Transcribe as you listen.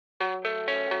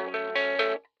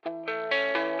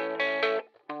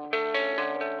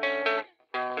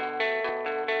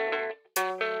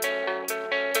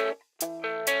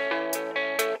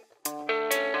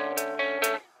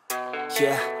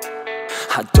yeah.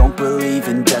 I don't believe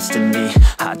in destiny,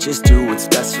 I just do what's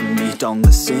best for me. Don't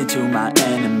listen to my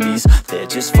enemies, they're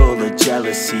just full of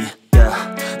jealousy.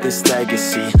 Yeah, this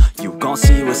legacy, you gon'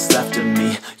 see what's left of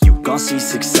me. You gon' see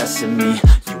success in me,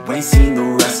 you ain't seen the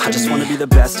rest of me. I just wanna be the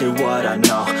best at what I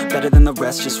know, better than the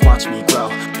rest, just watch me grow.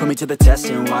 Put me to the test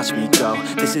and watch me go.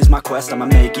 This is my quest, I'ma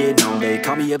make it known. They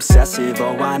call me obsessive,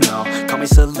 oh I know. Call me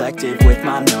selective with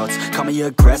my notes, call me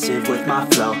aggressive with my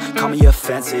flow, call me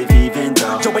offensive even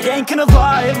though yo, I ain't gonna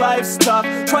lie, life's tough.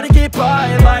 Try to get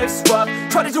by, life's rough.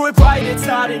 Try to do it right, it's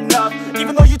not enough.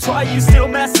 Even though you try, you still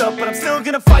mess up. But I'm still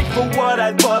gonna fight for what I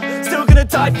love, still gonna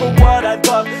die for what I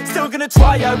love, still gonna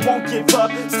try, I won't give up,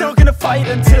 still gonna fight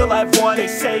until I've won. They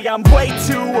say I'm way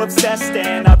too obsessed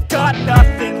and I've got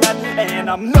nothing left, and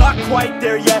I'm not quite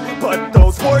there yet, but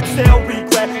those words they'll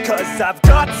regret, cause I've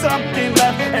got something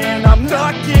left and I'm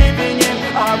not giving in.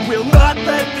 I will not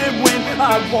let them win,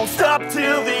 I won't stop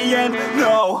till the end,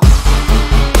 no.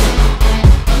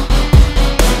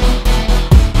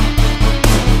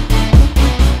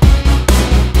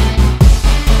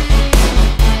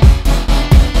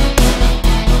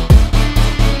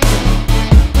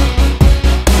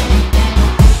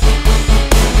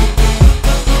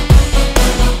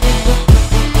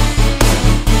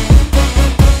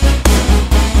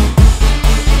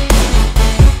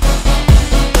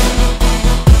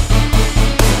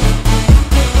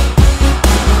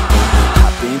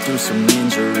 Some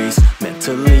injuries,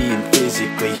 mentally and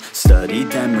physically.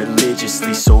 Studied them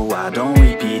religiously so I don't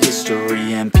repeat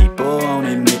history. And people won't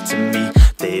admit to me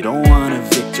they don't want a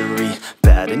victory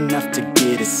bad enough to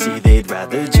get a C. They'd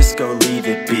rather just go leave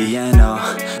it be. And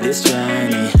oh, this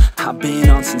journey I've been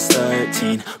on since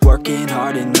 13, working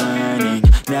hard and learning,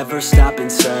 never stopping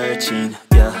searching.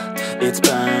 Yeah, it's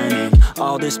burning,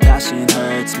 all this passion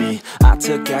hurts me. I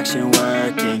took action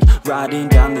working, writing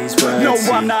down these words. No,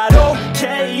 I'm not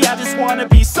okay, I just wanna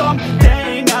be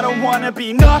something. I don't wanna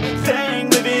be nothing,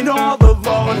 living all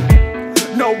alone.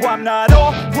 No, I'm not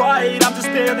alright, I'm just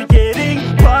barely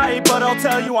getting by. But I'll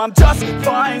tell you I'm just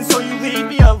fine, so you leave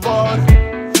me alone.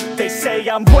 They say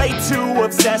I'm way too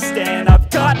obsessed and I've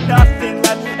got nothing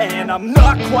left, and I'm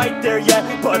not quite there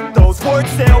yet, but those words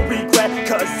they'll regret,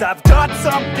 cause I've got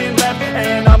something left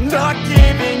and I'm not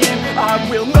giving in. I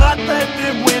will not let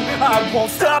them win, I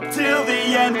won't stop till the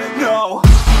end, no.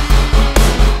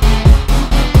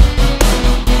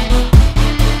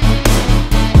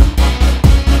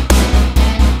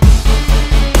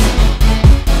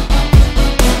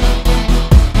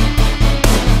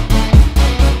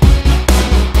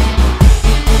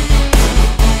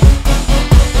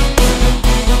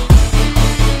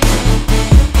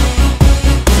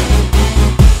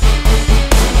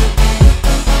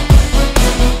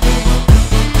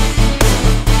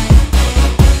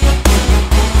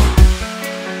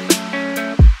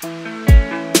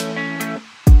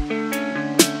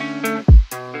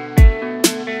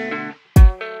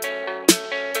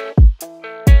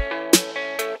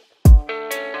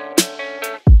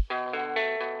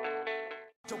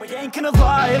 I ain't gonna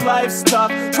lie, life's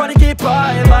tough. Try to get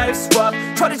by, life's rough.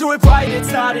 Try to do it right,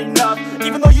 it's not enough.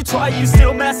 Even though you try, you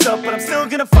still mess up. But I'm still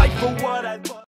gonna fight for what I love.